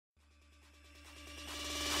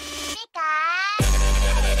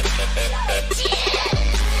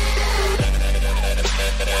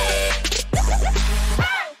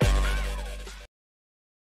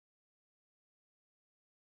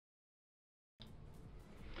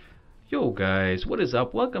Yo guys, what is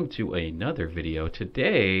up? Welcome to another video.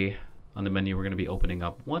 Today on the menu we're going to be opening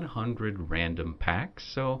up 100 random packs.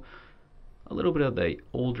 So a little bit of the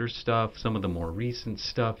older stuff, some of the more recent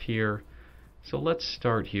stuff here. So let's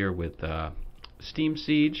start here with Steam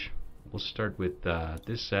Siege. We'll start with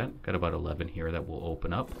this set. Got about 11 here that we'll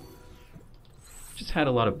open up. Just had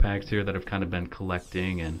a lot of packs here that I've kind of been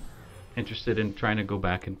collecting and interested in trying to go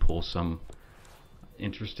back and pull some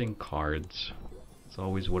interesting cards. It's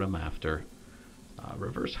always what I'm after.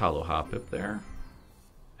 Reverse Hollow Hop up there.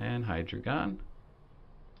 And Hydreigon.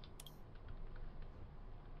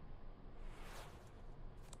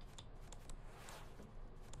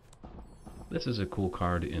 This is a cool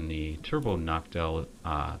card in the Turbo Noctowl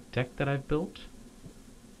deck that I've built.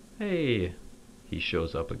 Hey, he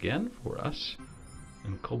shows up again for us.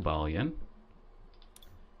 And Cobalion.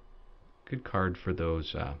 Good card for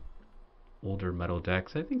those older metal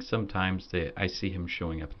decks. I think sometimes I see him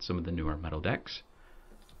showing up in some of the newer metal decks.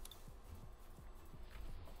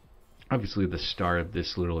 Obviously the star of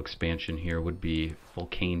this little expansion here would be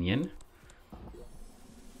Volcanion.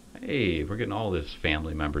 Hey, we're getting all his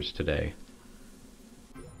family members today.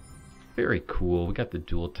 Very cool. We got the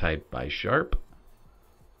dual type by Sharp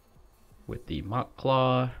with the Mock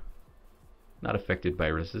Claw. Not affected by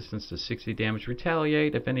resistance to 60 damage.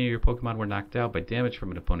 Retaliate. If any of your Pokemon were knocked out by damage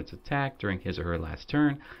from an opponent's attack during his or her last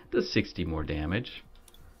turn, does 60 more damage.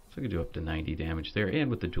 So we can do up to 90 damage there.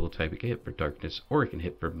 And with the dual type, it can hit for darkness or it can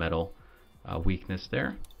hit for metal weakness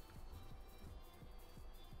there.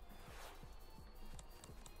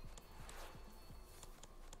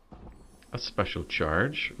 A special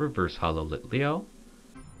charge. Reverse Hollow Litleo.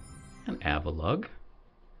 An Avalugg.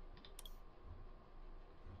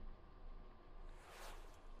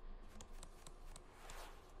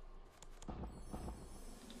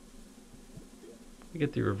 We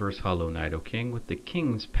get the Reverse Hollow Nidoking with the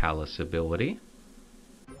King's Palace ability.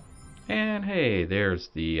 And hey, there's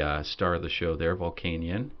the star of the show there,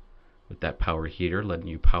 Volcanion, with that power heater, letting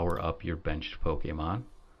you power up your benched Pokemon.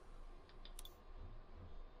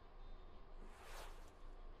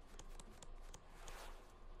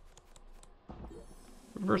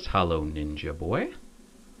 Reverse Hollow Ninja Boy.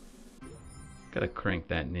 Gotta crank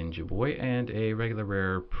that Ninja Boy, and a regular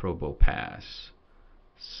rare Probopass.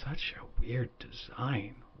 Such a weird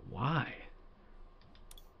design. Why?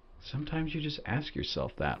 Sometimes you just ask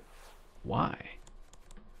yourself that. Why?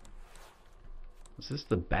 Is this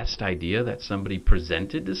the best idea that somebody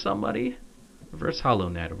presented to somebody? Reverse Hollow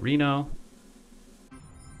Nidorino.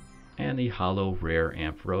 And the Hollow Rare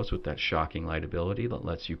Ampharos with that Shocking Light ability that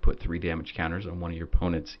lets you put 3 damage counters on one of your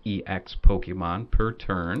opponent's EX Pokemon per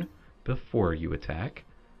turn before you attack.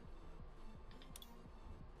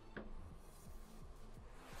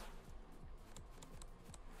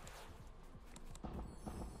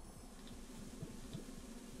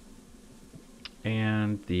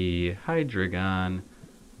 And the Hydreigon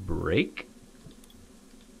Break.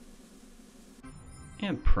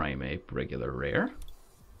 And Primeape, regular rare.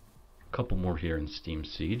 A couple more here in Steam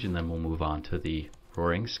Siege, and then we'll move on to the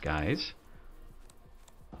Roaring Skies.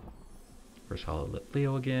 First Hollow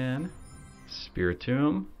Litleo again.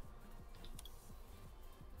 Spiritomb.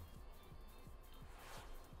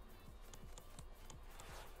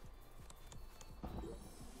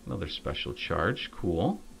 Another special charge,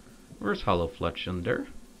 cool. Reverse Hollow Fletchinder.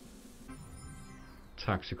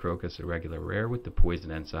 Toxicroak, a regular rare with the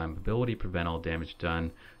Poison Enzyme ability. Prevent all damage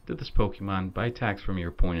done to this Pokemon by attacks from your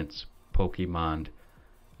opponent's Pokemon,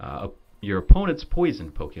 your opponent's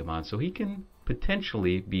poison Pokemon. So he can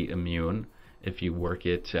potentially be immune if you work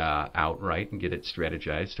it outright and get it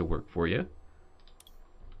strategized to work for you.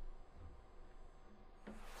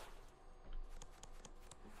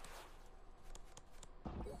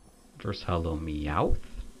 Reverse Hollow Meowth.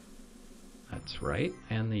 That's right,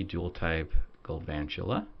 and the dual type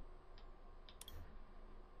Galvantula.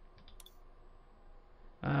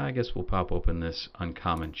 I guess we'll pop open this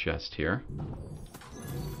uncommon chest here.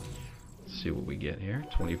 Let's see what we get here.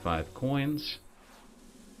 25 coins.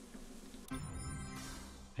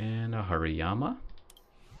 And a Hariyama.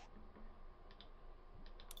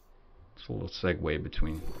 It's a little segue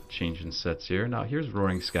between changing sets here. Now here's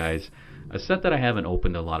Roaring Skies, a set that I haven't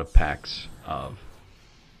opened a lot of packs of.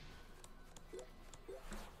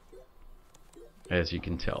 As you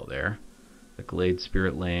can tell there, the Glade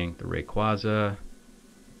Spirit Link, the Rayquaza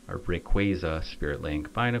Spirit Link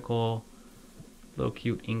Binacle, little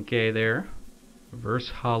cute Inkay there, Reverse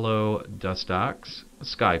Hollow Dustox,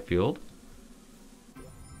 Skyfield,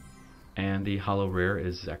 and the Hollow Rare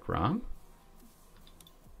is Zekrom.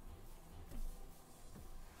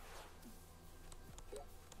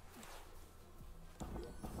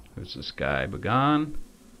 There's this guy, Bagan,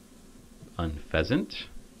 Unpheasant,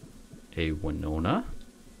 a Winona,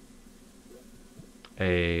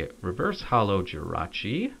 a Reverse Hollow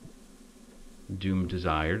Jirachi, Doom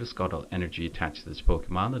Desire. Discard all energy attached to this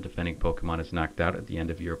Pokemon. The defending Pokemon is knocked out at the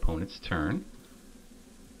end of your opponent's turn.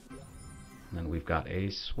 And then we've got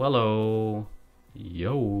a Swellow.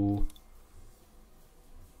 Yo.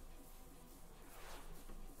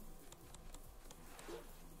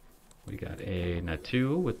 We got a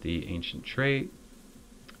Natu with the Ancient Trait.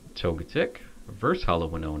 Togetic. Reverse Hollow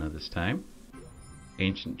Winona this time.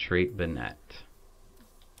 Ancient Trait Banette.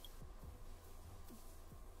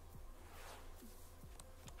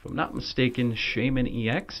 If I'm not mistaken, Shaman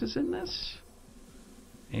EX is in this.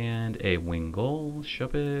 And a Wingull,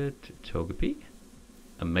 Shuppet, Togepi.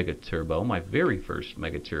 A Mega Turbo, my very first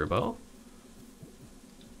Mega Turbo.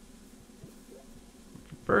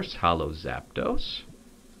 First Hollow Zapdos.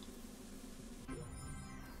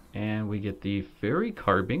 And we get the Fairy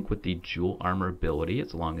Carbink with the Jewel Armor ability.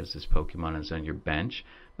 As long as this Pokemon is on your bench,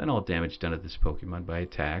 then all damage done to this Pokemon by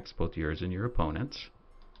attacks, both yours and your opponent's.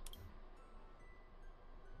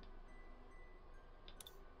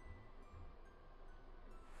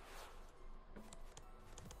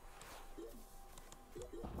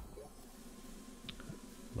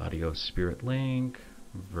 Latios Spirit Link,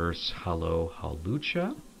 Reverse Hollow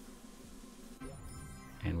Hawlucha,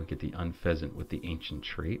 and we get the Unpheasant with the Ancient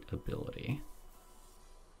Trait ability.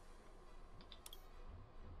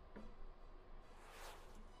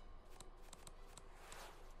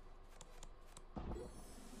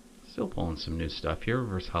 Still pulling some new stuff here.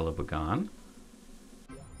 Reverse Hollow Bagon,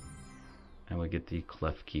 and we get the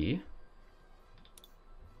Klefki.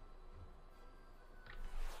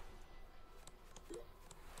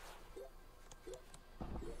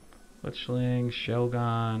 Fletchling,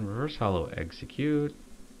 Shelgon, Reverse Hollow Execute,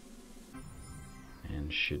 and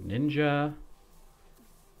Shedinja.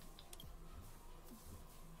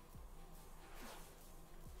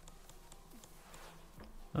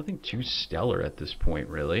 Nothing too stellar at this point,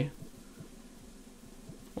 really.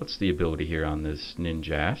 What's the ability here on this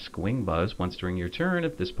Ninjask? Wing Buzz. Once during your turn,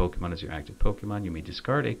 if this Pokemon is your active Pokemon, you may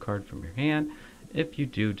discard a card from your hand. If you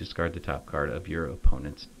do, discard the top card of your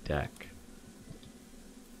opponent's deck.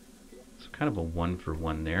 Kind of a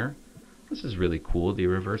 1-for-1 there. This is really cool. The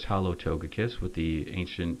Reverse Hollow Togekiss with the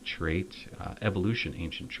Ancient Trait, Evolution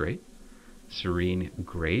Ancient Trait. Serene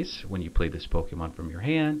Grace. When you play this Pokemon from your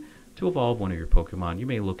hand, to evolve one of your Pokemon, you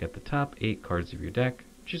may look at the top 8 cards of your deck,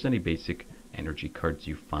 choose any basic energy cards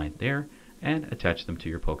you find there, and attach them to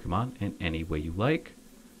your Pokemon in any way you like.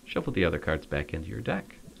 Shuffle the other cards back into your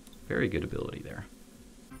deck. Very good ability there.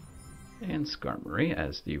 And Skarmory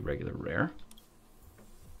as the regular rare.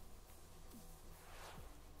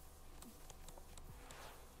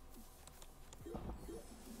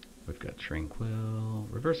 We've got Tranquil,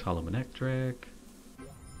 Reverse Hollow Manectric,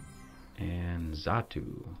 and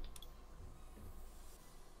Xatu.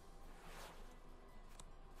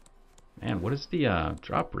 Man, what is the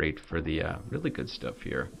drop rate for the really good stuff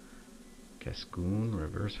here? Cascoon,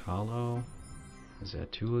 Reverse Hollow,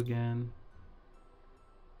 Xatu again.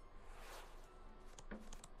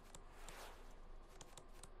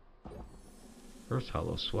 Reverse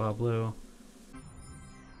Hollow Swablu,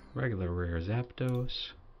 regular rare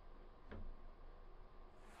Zapdos.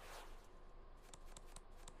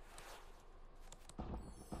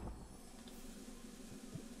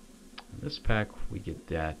 This pack, we get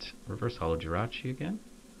that Reverse Hollow Jirachi again.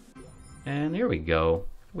 And there we go.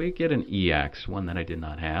 We get an EX, one that I did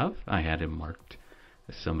not have. I had him marked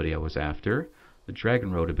as somebody I was after. The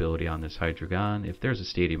Dragon Road ability on this Hydreigon, if there's a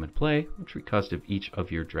stadium in play, which recost of each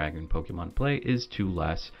of your Dragon Pokemon play is 2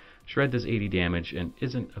 less. Shred does 80 damage and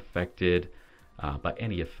isn't affected by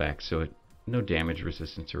any effect, so no damage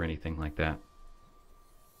resistance or anything like that.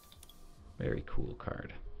 Very cool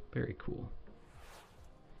card. Very cool.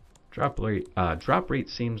 Drop rate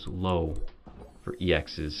seems low for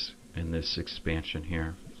EXs in this expansion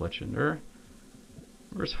here. Fletchinder,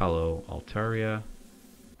 Reverse Hollow Altaria,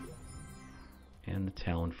 and the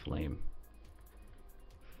Talonflame.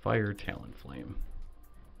 Fire Talonflame.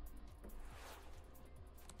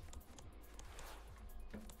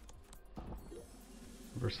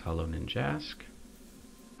 Reverse Hollow Ninjask.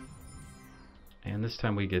 And this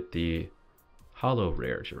time we get the Hollow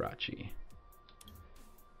Rare Jirachi.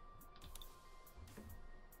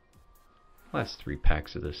 Last 3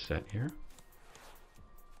 packs of this set here.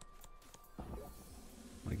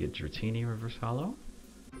 We get Dratini Reverse Hollow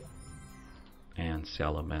and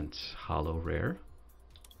Salamence Hollow Rare.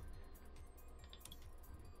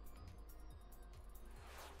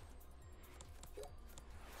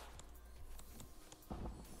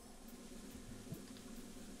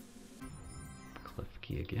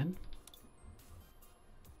 again.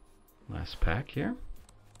 Last pack here.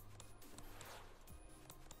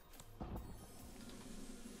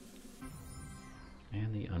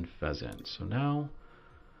 And the Unpheasant. So now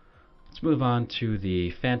let's move on to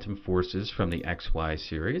the Phantom Forces from the XY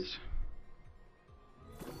series.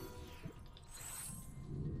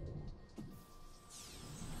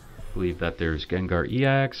 I believe that there's Gengar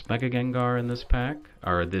EX, Mega Gengar in this pack,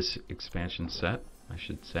 or this expansion set, I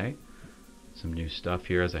should say. Some new stuff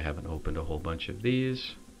here as I haven't opened a whole bunch of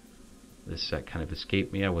these. This set kind of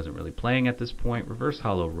escaped me. I wasn't really playing at this point. Reverse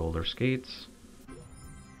Hollow Roller Skates.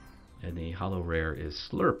 And the Hollow Rare is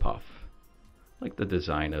Slurpuff. I like the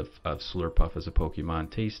design of Slurpuff as a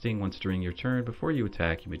Pokemon. Tasting, once during your turn, before you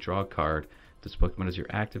attack, you may draw a card. If this Pokemon is your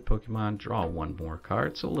active Pokemon, draw one more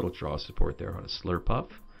card. So a little draw support there on a Slurpuff.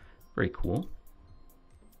 Very cool.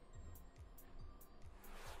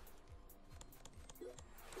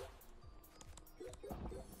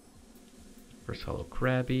 First Hollow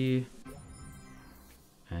Krabby.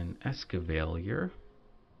 And Escavalier.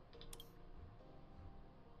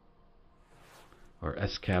 Or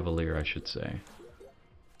Escavalier, I should say.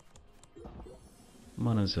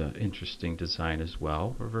 Mona's an interesting design as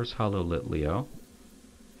well. Reverse Hollow Litleo.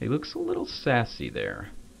 He looks a little sassy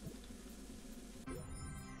there.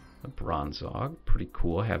 A Bronzog, pretty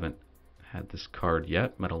cool. I haven't had this card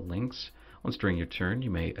yet. Metal Lynx. Once during your turn,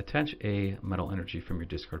 you may attach a Metal Energy from your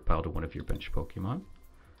discard pile to one of your bench Pokemon.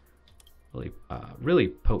 Really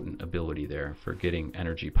potent ability there for getting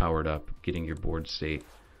energy powered up, getting your board state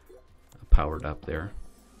powered up there.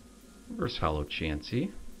 Reverse Hollow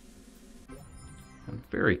Chansey. And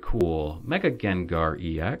very cool. Mega Gengar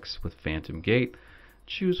EX with Phantom Gate.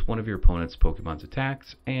 Choose one of your opponent's Pokemon's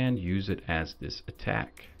attacks and use it as this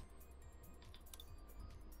attack.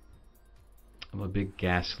 I'm a big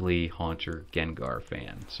Ghastly Haunter Gengar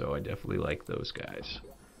fan, so I definitely like those guys.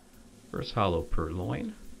 First Hollow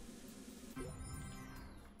Purloin.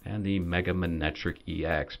 And the Mega Manectric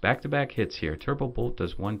EX. Back-to-back hits here. Turbo Bolt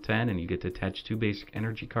does 110, and you get to attach 2 basic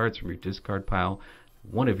energy cards from your discard pile,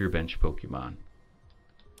 one of your bench Pokemon.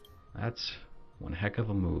 That's one heck of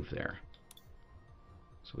a move there.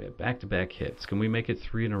 So we have back-to-back hits. Can we make it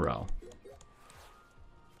 3 in a row?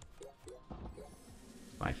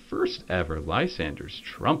 My first ever Lysander's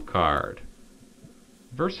Trump card.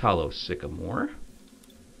 Reverse Hollow Sycamore.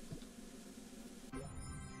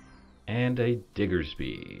 And a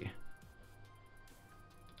Diggersby.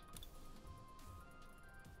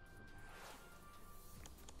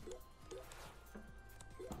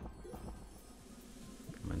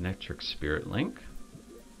 Manectric Spirit Link.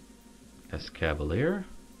 Escavalier.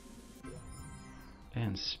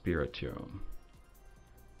 And Spiritomb.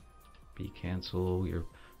 Be cancel. Your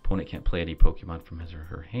opponent can't play any Pokemon from his or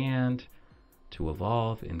her hand. To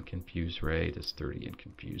evolve in Confuse Ray. Does 30 and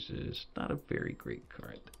confuses. Not a very great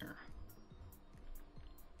card there.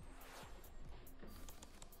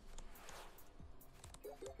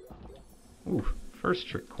 Ooh, first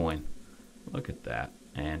trick coin. Look at that.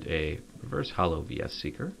 And a Reverse Hollow VS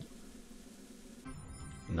Seeker.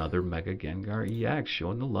 Another Mega Gengar EX.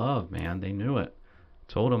 Showing the love, man. They knew it.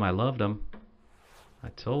 Told him I loved him. I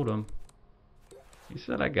told him. He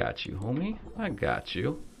said, I got you, homie. I got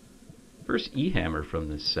you. First E-Hammer from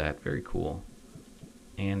this set. Very cool.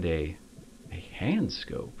 And a Hand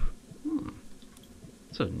Scope.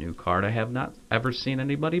 It's a new card I have not ever seen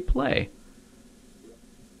anybody play.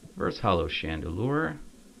 Reverse Hollow Chandelure.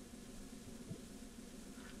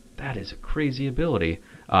 That is a crazy ability.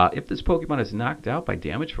 If this Pokemon is knocked out by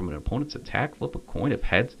damage from an opponent's attack, flip a coin. If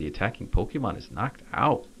heads, the attacking Pokemon is knocked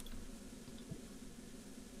out.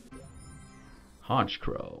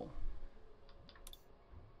 Honchkrow.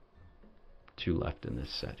 2 left in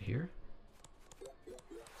this set here.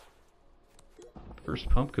 First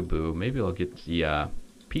Pumpkaboo. Maybe I'll get the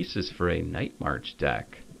pieces for a Night March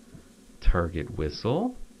deck. Target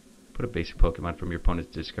Whistle. Put a basic Pokemon from your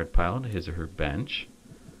opponent's discard pile into his or her bench.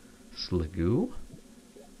 Sliggoo.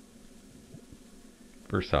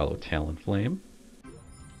 First Hollow Talonflame.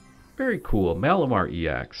 Very cool. Malamar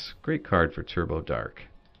EX. Great card for Turbo Dark.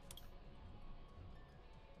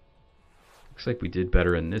 Looks like we did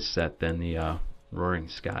better in this set than the Roaring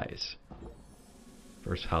Skies.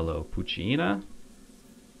 First Hollow Poochyena.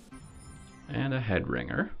 And a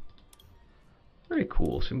Headringer. Very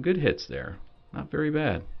cool. Some good hits there. Not very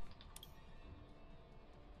bad.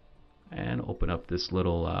 And open up this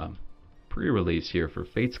little pre-release here for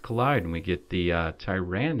Fates Collide, and we get the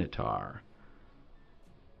Tyranitar.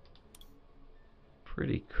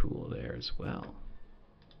 Pretty cool there as well.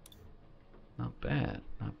 Not bad,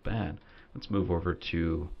 not bad. Let's move over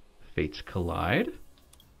to Fates Collide.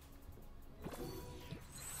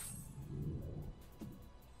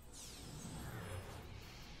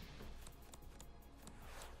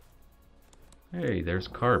 Hey, there's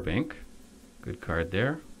Carbink. Good card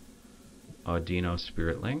there. Audino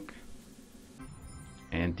Spirit Link.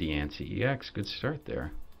 And Deanti EX. Good start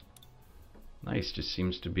there. Nice. Just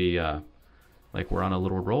seems to be like we're on a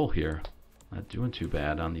little roll here. Not doing too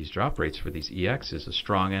bad on these drop rates for these EXs. A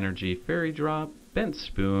Strong Energy, Fairy Drop, Bent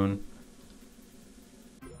Spoon.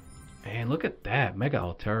 And look at that. Mega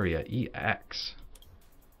Altaria EX.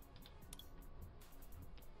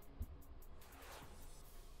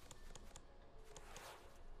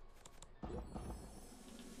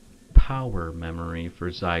 Power Memory for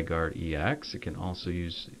Zygarde EX. It can also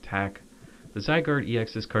use attack. The Zygarde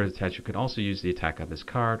EX, this card is attached. You can also use the attack of this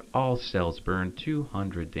card. All cells burn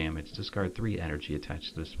 200 damage. Discard 3 energy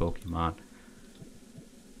attached to this Pokemon.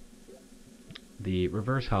 The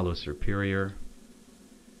Reverse Hollow Superior.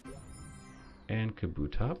 And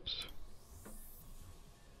Kabutops.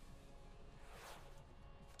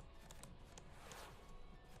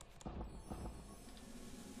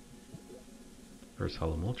 Reverse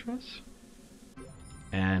Hollow Moltres.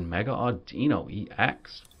 And Mega Audino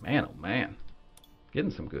EX. Man, oh man.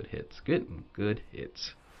 Getting some good hits. Getting good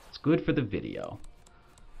hits. It's good for the video.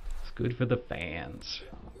 It's good for the fans.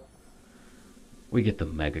 We get the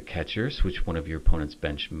Mega Catcher. Switch one of your opponent's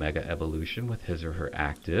bench Mega Evolution with his or her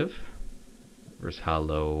active. Reverse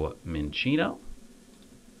Hollow Minccino.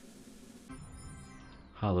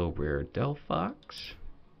 Hollow Rare Delphox.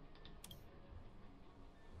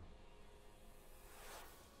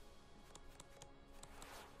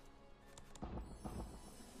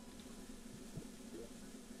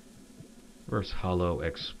 Reverse Hollow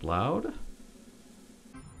Explode.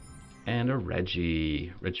 And a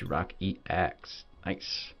Regirock EX.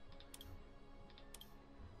 Nice.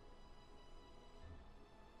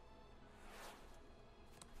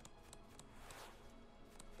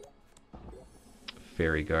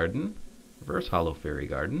 Fairy Garden. Reverse Hollow Fairy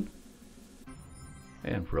Garden.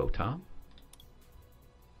 And Rotom.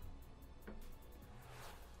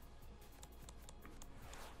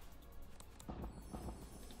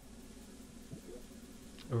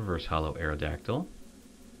 Reverse Hollow Aerodactyl.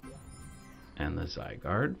 And the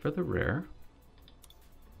Zygarde for the rare.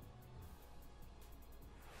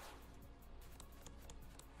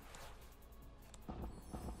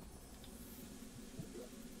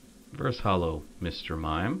 Reverse Hollow Mr.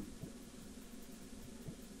 Mime.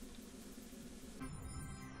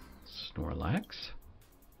 Snorlax.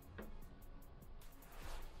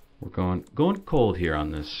 We're going cold here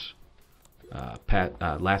on this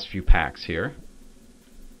last few packs here.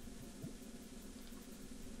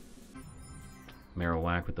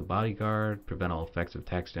 Marowak with the Bodyguard. Prevent all effects of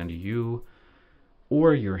attacks done to you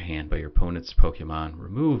or your hand by your opponent's Pokemon.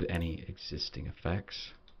 Remove any existing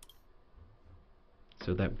effects.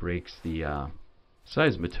 So that breaks the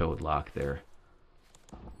Seismitoad lock there.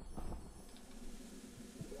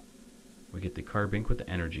 We get the Carbink with the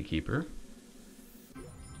Energy Keeper.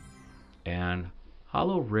 And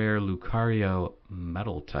Hollow Rare Lucario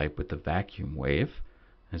Metal type with the Vacuum Wave,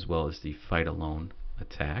 as well as the Fight Alone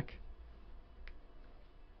attack.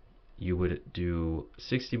 You would do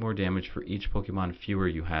 60 more damage for each Pokemon fewer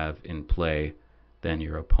you have in play than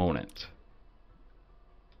your opponent.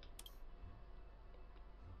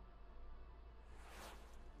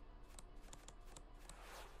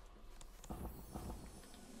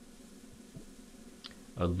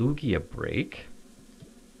 A Lugia Break.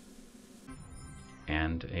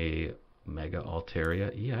 And a Mega Altaria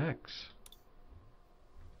EX.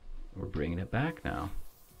 We're bringing it back now.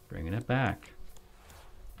 Bringing it back.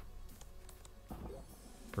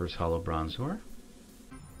 First Hollow Bronzor.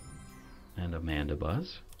 And Amanda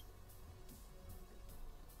Buzz.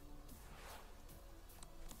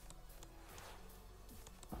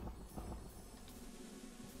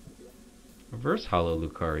 Reverse Hollow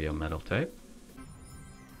Lucario Metal type.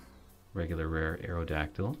 Regular Rare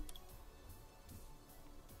Aerodactyl.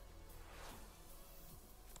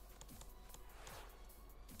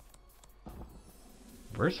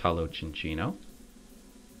 Reverse Hollow Cinccino.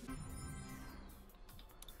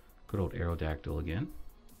 Good old Aerodactyl again.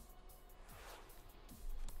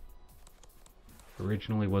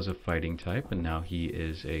 Originally was a fighting type, and now he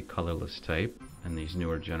is a colorless type in these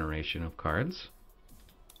newer generation of cards.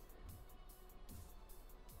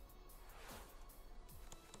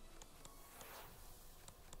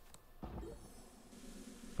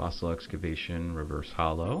 Fossil Excavation, Reverse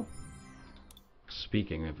Hollow.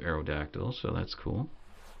 Speaking of Aerodactyl, so that's cool.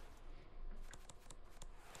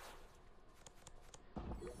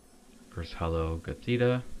 Reverse Hollow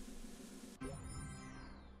Gatita.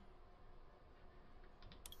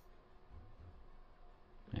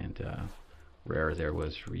 And rare there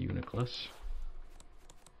was Reuniclus.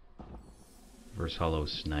 Reverse Hollow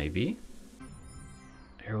Snivy.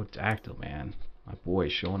 Aerodactyl, man. My boy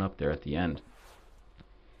showing up there at the end.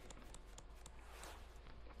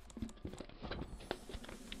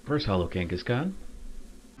 Reverse Hollow Kangaskhan.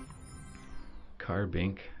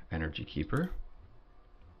 Carbink Energy Keeper.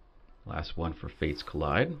 Last one for Fates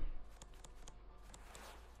Collide.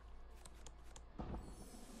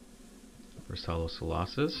 Reverse Hollow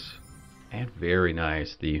Colossus. And very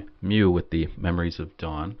nice, the Mew with the Memories of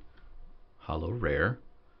Dawn. Hollow Rare.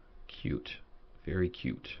 Cute. Very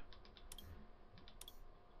cute.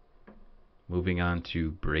 Moving on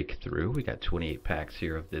to Breakthrough. We got 28 packs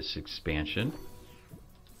here of this expansion.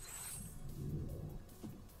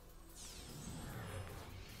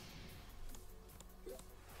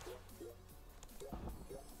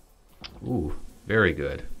 Ooh, very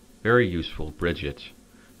good. Very useful Bridget.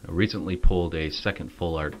 I recently pulled a second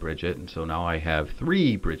full art Bridget, and so now I have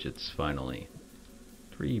 3 Bridgets finally.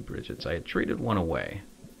 3 Bridgets. I had traded one away.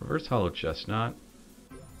 Reverse Hollow Chestnut.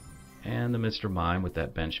 And the Mr. Mime with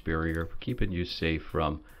that bench barrier, keeping you safe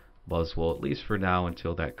from Buzzwole, at least for now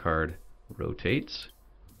until that card rotates.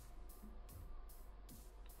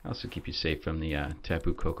 Also keep you safe from the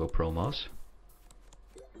Tapu Koko promos.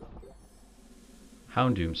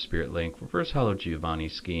 Houndoom Spirit Link, Reverse Hollow Giovanni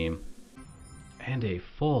Scheme, and a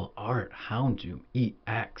full art Houndoom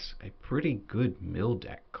EX, a pretty good mill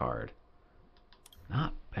deck card.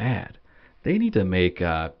 Not bad. They need to make,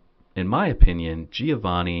 in my opinion,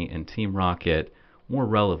 Giovanni and Team Rocket more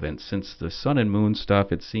relevant. Since the Sun and Moon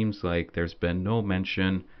stuff, it seems like there's been no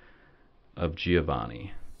mention of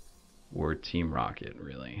Giovanni or Team Rocket,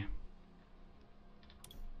 really.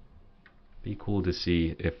 Be cool to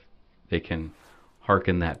see if they can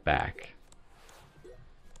harken that back.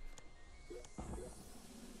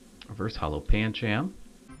 Reverse Hollow Pancham.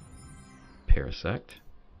 Parasect.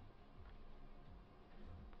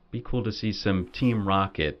 Be cool to see some Team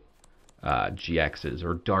Rocket GXs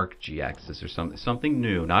or Dark GXs or something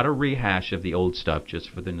new. Not a rehash of the old stuff just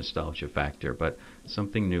for the nostalgia factor, but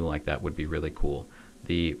something new like that would be really cool.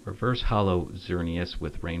 The Reverse Hollow Xerneas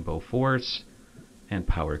with Rainbow Force and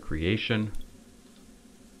Power Creation.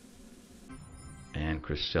 And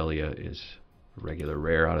Cresselia is a regular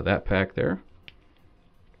rare out of that pack there.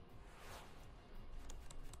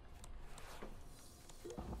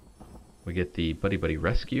 We get the Buddy Buddy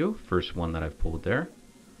Rescue, first one that I've pulled there.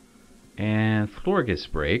 And Florges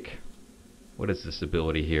Break. What is this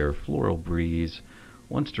ability here? Floral Breeze.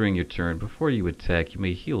 Once during your turn, before you attack, you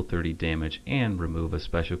may heal 30 damage and remove a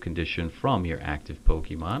special condition from your active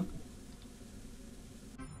Pokemon.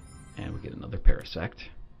 And we get another Parasect.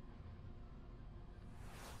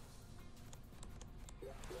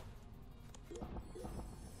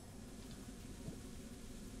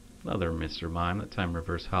 Another Mr. Mime, that time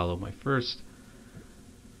Reverse Hollow. My first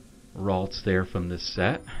Ralts there from this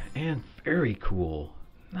set. And very cool.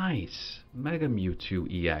 Nice. Mega Mewtwo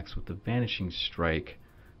EX with the Vanishing Strike.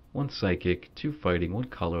 1 Psychic, 2 Fighting, 1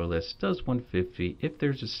 Colorless. Does 150. If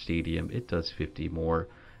there's a Stadium, it does 50 more.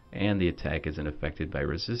 And the attack isn't affected by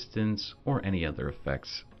resistance or any other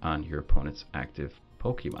effects on your opponent's active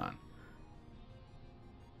Pokemon.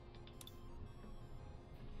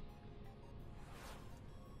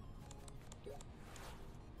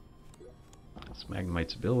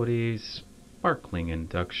 Magnemite's abilities, Sparkling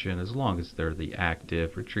Induction, as long as they're the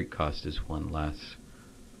active. Retreat cost is 1 less.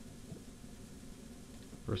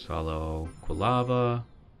 Reverse Hollow Quilava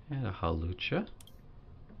and a Hawlucha.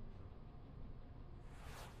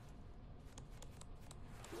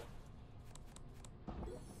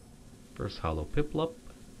 Reverse Hollow Piplup.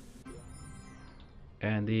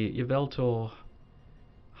 And the Yveltal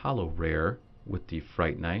Hollow Rare with the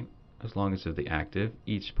Fright Knight, as long as they're the active.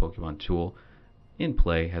 Each Pokemon tool in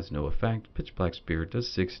play has no effect. Pitch Black Spear does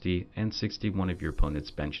 60 and 61 of your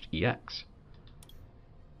opponent's benched EX.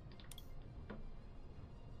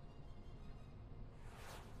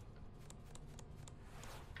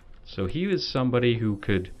 So he is somebody who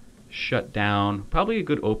could shut down, probably a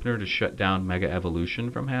good opener to shut down Mega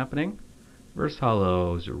Evolution from happening. Reverse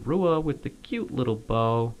Hollow Zorua with the cute little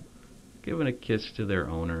bow, giving a kiss to their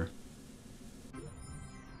owner.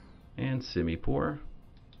 And Simipour.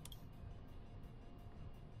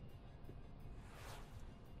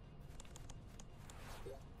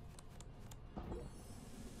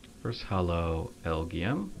 Reverse Hollow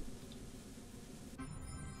Elgium.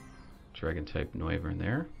 Dragon type Noivern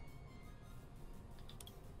there.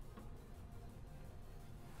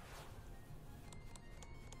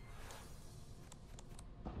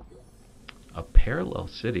 A Parallel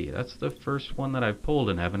City. That's the first one that I've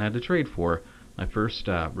pulled and haven't had to trade for. My first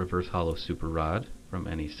Reverse Hollow Super Rod from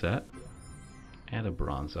any set. And a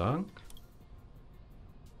Bronzong.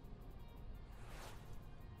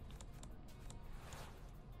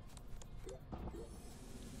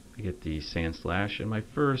 I get the Sand Slash and my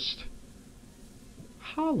first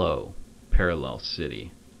hollow Parallel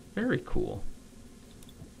City. Very cool.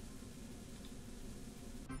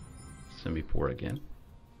 Semi-Pore again.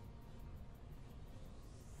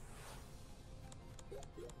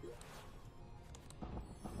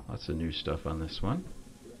 Lots of new stuff on this one.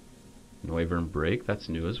 Noivern Break, that's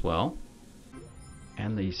new as well.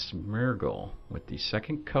 And the Smeargle with the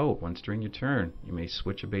second coat. Once during your turn, you may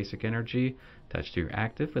switch a basic energy attached to your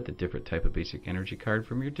active with a different type of basic energy card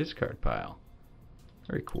from your discard pile.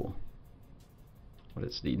 Very cool. What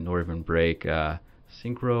is the Noivern Break?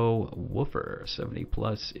 Synchro Woofer, 70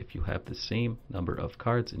 plus. If you have the same number of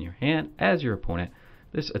cards in your hand as your opponent,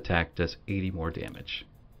 this attack does 80 more damage.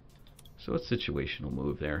 So it's a situational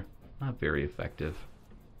move there. Not very effective.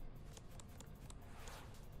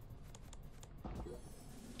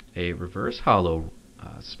 A reverse hollow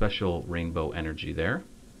special rainbow energy there.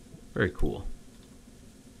 Very cool.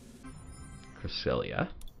 Cresselia.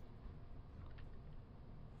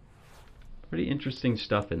 Pretty interesting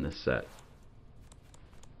stuff in this set.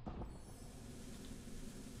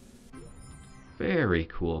 Very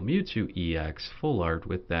cool. Mewtwo EX full art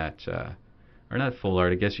with that, or not full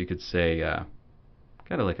art, I guess you could say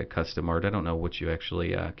kind of like a custom art. I don't know what you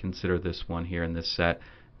actually consider this one here in this set.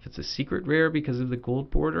 If it's a secret rare because of the gold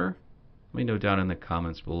border, let me know down in the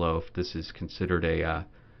comments below if this is considered a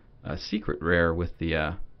secret rare with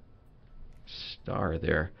the star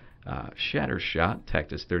there. Shatter Shot, attack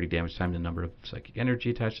does 30 damage times the number of psychic energy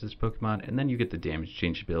attached to this Pokemon, and then you get the damage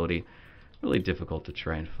change ability. Really difficult to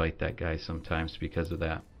try and fight that guy sometimes because of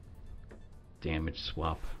that damage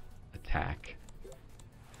swap attack.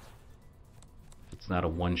 If it's not a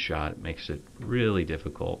one-shot, it makes it really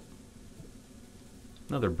difficult.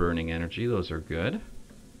 Another Burning Energy, those are good.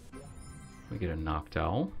 We get a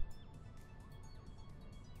Noctowl.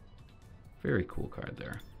 Very cool card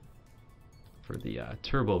there for the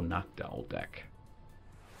Turbo Noctowl deck.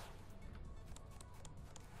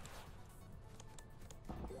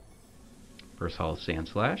 First Hollow Sand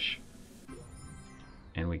Slash.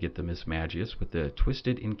 And we get the Mismagius with the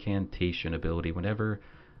Twisted Incantation ability. Whenever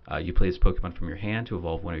you play this Pokemon from your hand to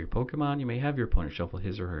evolve one of your Pokemon, you may have your opponent shuffle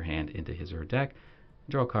his or her hand into his or her deck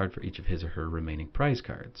and draw a card for each of his or her remaining prize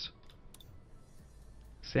cards.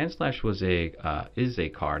 Sand Slash was is a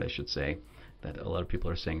card, I should say, that a lot of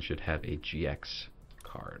people are saying should have a GX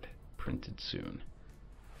card printed soon.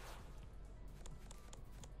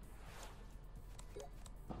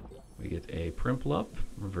 We get a Prinplup,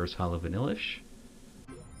 Reverse Hollow Vanillish,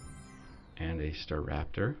 and a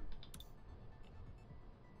Staraptor.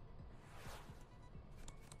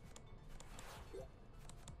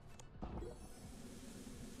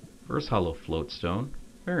 Reverse Hollow Floatstone,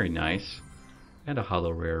 very nice. And a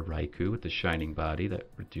Hollow Rare Raikou with the Shining Body that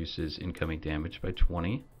reduces incoming damage by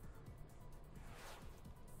 20.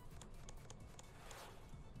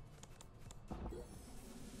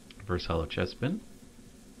 Reverse Hollow Chespin.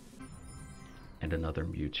 And another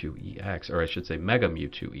Mewtwo EX, or I should say Mega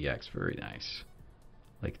Mewtwo EX, very nice.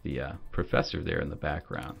 Like the professor there in the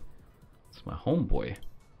background. It's my homeboy.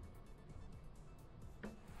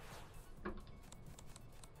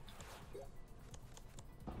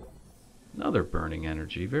 Another Burning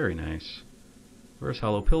Energy, very nice. Reverse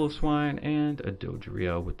Hollow Piloswine and a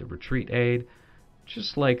Dodrio with the Retreat Aid.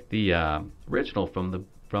 Just like the original from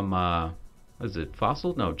what is it,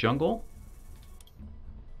 Fossil? No, Jungle?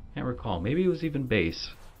 Can't recall. Maybe it was even base.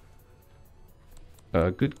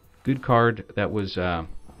 Good card that was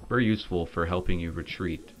very useful for helping you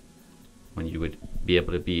retreat when you would be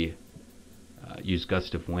able to use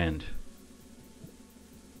Gust of Wind.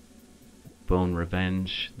 Bone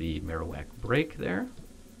Revenge, the Marowak Break there.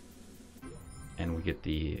 And we get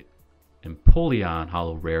the Empoleon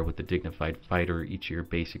Hollow Rare with the Dignified Fighter. Each of your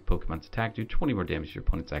basic Pokemon's attack do 20 more damage to your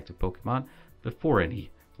opponent's active Pokemon before any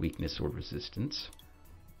weakness or resistance.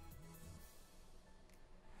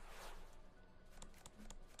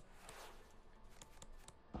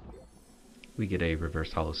 We get a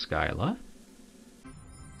Reverse Hollow Skyla,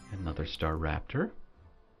 another Staraptor,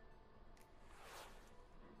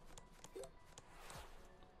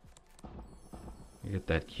 we get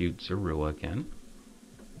that cute Zorua again,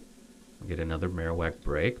 we get another Marowak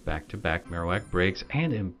Break, back-to-back Marowak Breaks,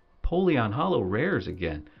 and Empoleon Hollow Rares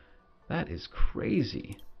again. That is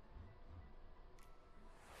crazy.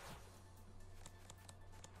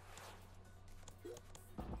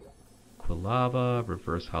 Quilava,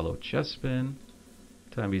 Reverse Hollow Chespin.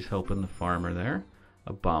 Time he's helping the farmer there.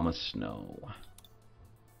 Abomasnow.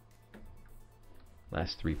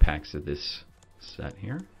 Last 3 packs of this set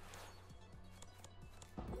here.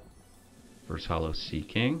 Reverse Hollow Sea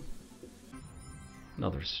King.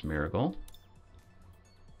 Another Smeargle.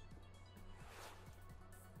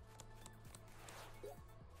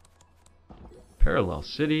 Parallel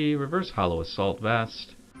City, Reverse Hollow Assault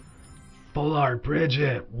Vest. Full Art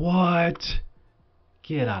Bridget, what?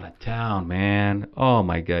 Get out of town, man. Oh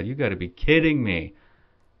my god, you gotta be kidding me.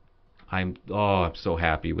 I'm so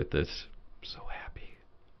happy with this. I'm so happy.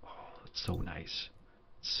 Oh, it's so nice.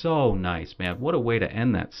 So nice, man. What a way to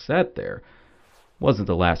end that set there. Wasn't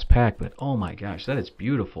the last pack, but oh my gosh, that is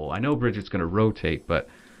beautiful. I know Bridget's gonna rotate, but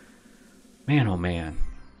man, oh man.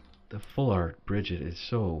 The Full Art Bridget is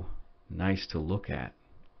so nice to look at.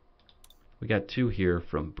 We got two here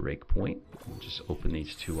from Breakpoint. We'll just open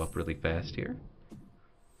these two up really fast here.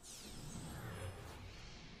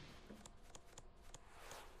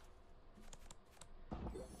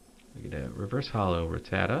 We get a Reverse Hollow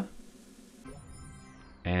Rattata.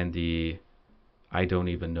 And the, I don't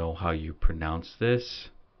even know how you pronounce this.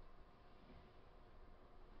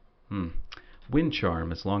 Wind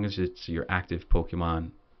Charm, as long as it's your active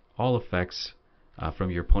Pokemon, all effects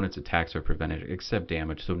from your opponent's attacks are prevented except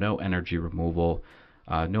damage. So no energy removal,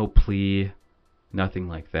 no plea, nothing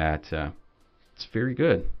like that. It's very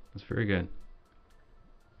good. It's very good.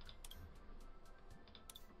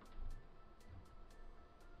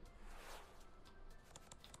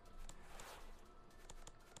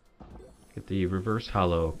 Get the Reverse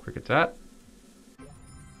Hollow Kricketot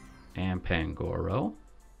and Pangoro.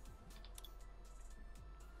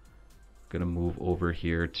 Gonna move over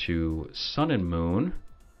here to Sun and Moon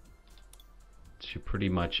to pretty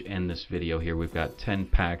much end this video here. We've got 10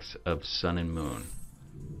 packs of Sun and Moon.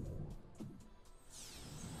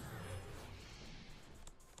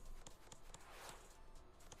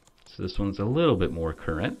 So this one's a little bit more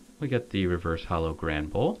current. We got the Reverse Hollow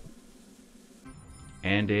Grand Bowl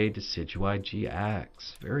and a Decidueye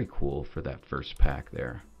GX. Very cool for that first pack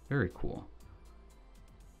there. Very cool.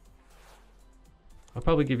 I'll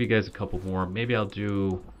probably give you guys a couple more. Maybe I'll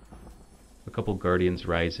do a couple Guardians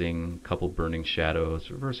Rising, a couple Burning Shadows,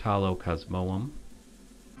 Reverse Hollow Cosmoem.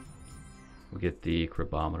 We get the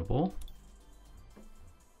Crabominable.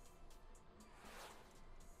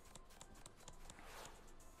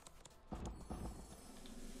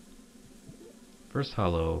 Reverse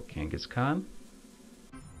Hollow Kangaskhan.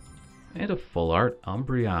 And a Full Art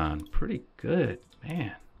Umbreon. Pretty good,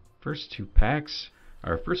 man. First two packs,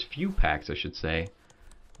 or first few packs I should say.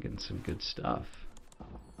 Getting some good stuff.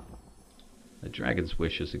 The Dragon's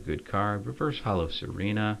Wish is a good card. Reverse Hollow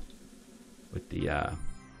Serena with the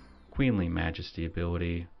Queenly Majesty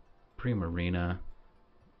ability. Primarina.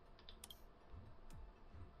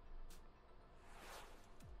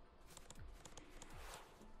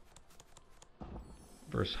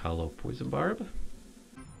 Reverse Hollow Poison Barb.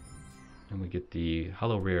 And we get the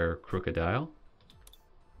Hollow Rare Crocodile.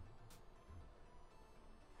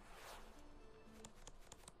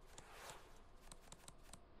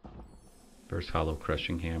 Reverse Hollow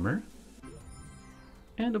Crushing Hammer.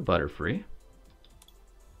 And a Butterfree.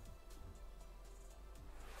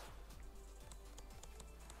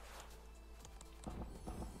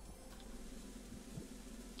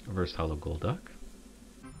 Reverse Hollow Golduck.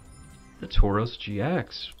 The Tauros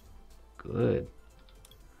GX. Good.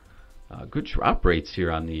 Good drop rates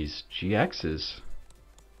here on these GXs.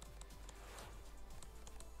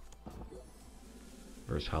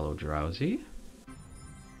 Reverse Hollow Drowsy.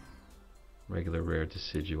 Regular Rare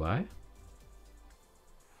Decidueye.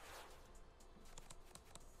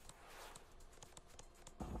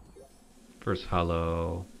 First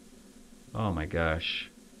Hollow. Oh my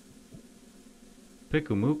gosh.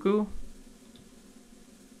 Pikumuku.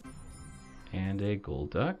 And a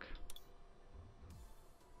Golduck.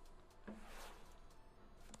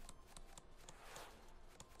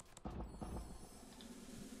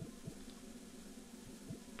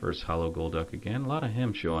 First Hollow Golduck again. A lot of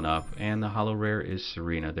him showing up. And the Hollow Rare is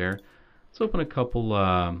Serena there. Let's open a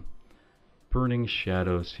couple Burning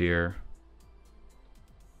Shadows here.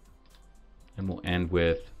 And we'll end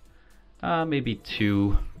with maybe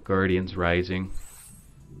 2 Guardians Rising.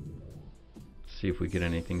 See if we get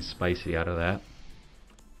anything spicy out of that.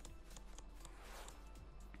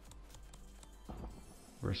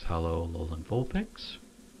 Reverse Hollow Alolan Vulpix.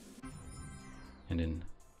 And in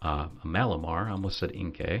a Malamar, I almost said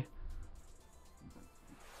Inkay.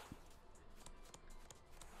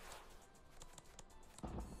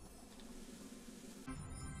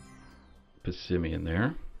 Passimian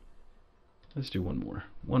there. Let's do one more.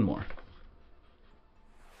 One more.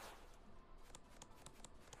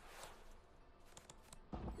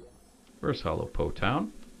 Reverse Hollow Potown.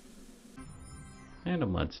 And a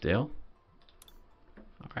Mudsdale.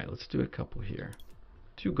 Alright, let's do a couple here.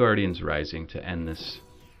 2 Guardians Rising to end this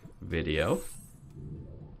video.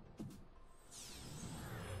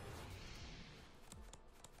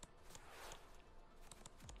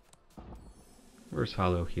 Reverse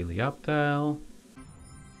Hollow Helioptile,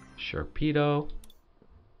 Sharpedo,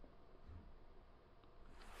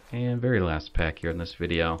 and very last pack here in this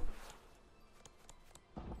video.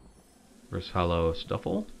 Reverse Hollow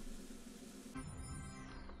Stuffle,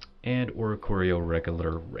 and Oricorio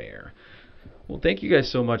Regular Rare. Well, thank you guys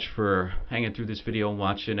so much for hanging through this video and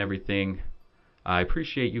watching everything. I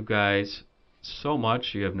appreciate you guys so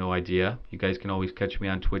much. You have no idea. You guys can always catch me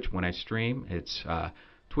on Twitch when I stream. It's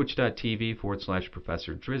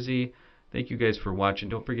twitch.tv/Professor Drizzy. Thank you guys for watching.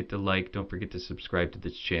 Don't forget to like, don't forget to subscribe to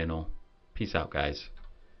this channel. Peace out, guys.